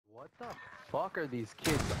What the fuck are these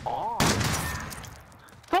kids on?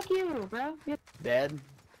 Fuck you, bro. Yep. Dead.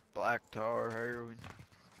 Black tar, heroin.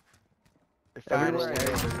 Everywhere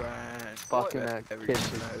Everywhere. fucking that kid is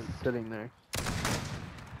sitting there.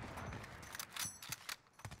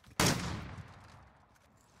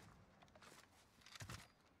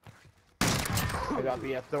 I got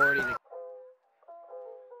the authority to.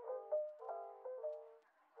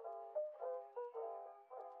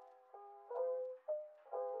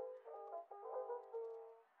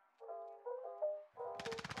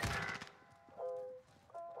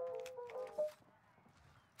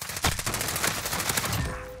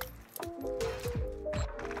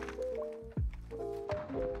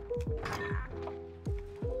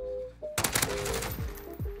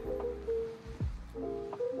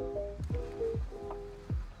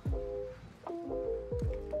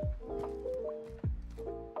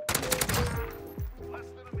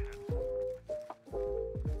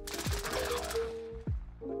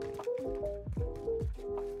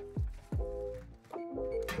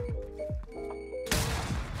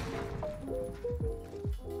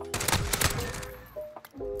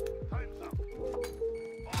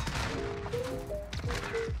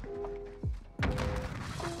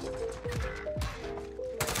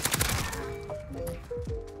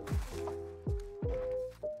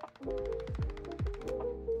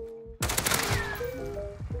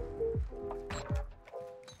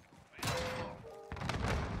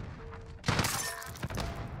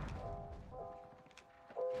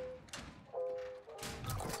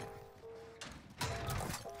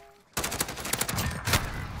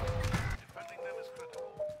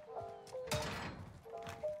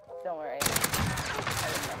 Don't worry. I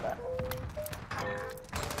remember.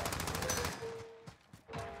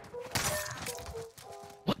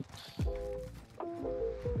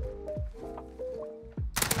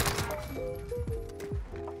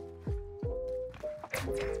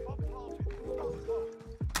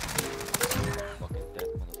 Fucking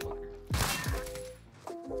death, motherfucker.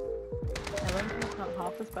 Everyone's not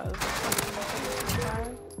half as bad as the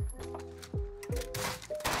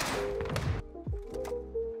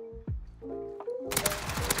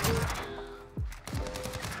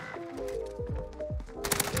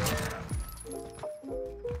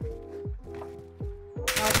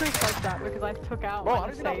I was pretty close to that because I took out Bro, like how a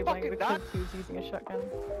does it not stabling fucking because he was using a shotgun.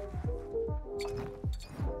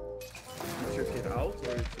 You took it out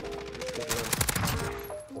or you took it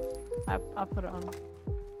on? I put it on.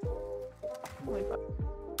 Wait, but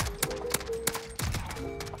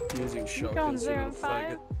Using you going shotguns, you 0 little and 5?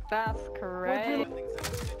 faggot. That's correct.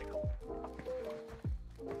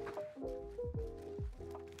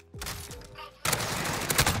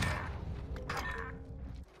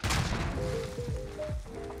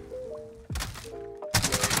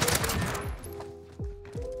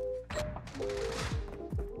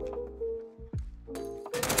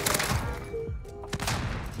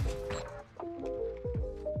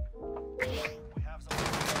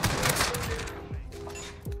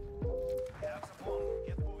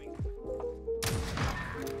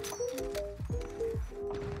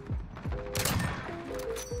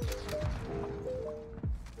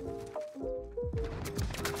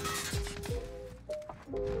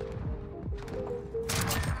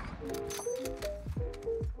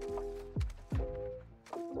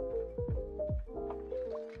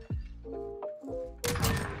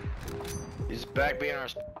 He's back being our.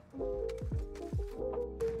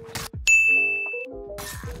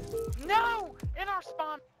 No! In our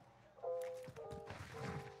spawn!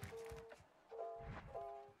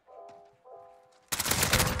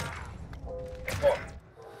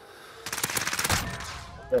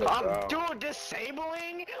 I'm doing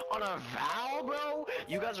disabling on a Val, bro.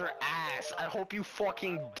 You guys are ass. I hope you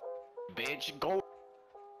fucking bitch go.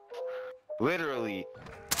 Literally.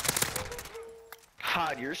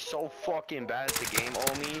 God, you're so fucking bad at the game,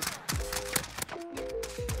 Omi.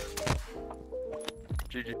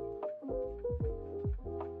 GG.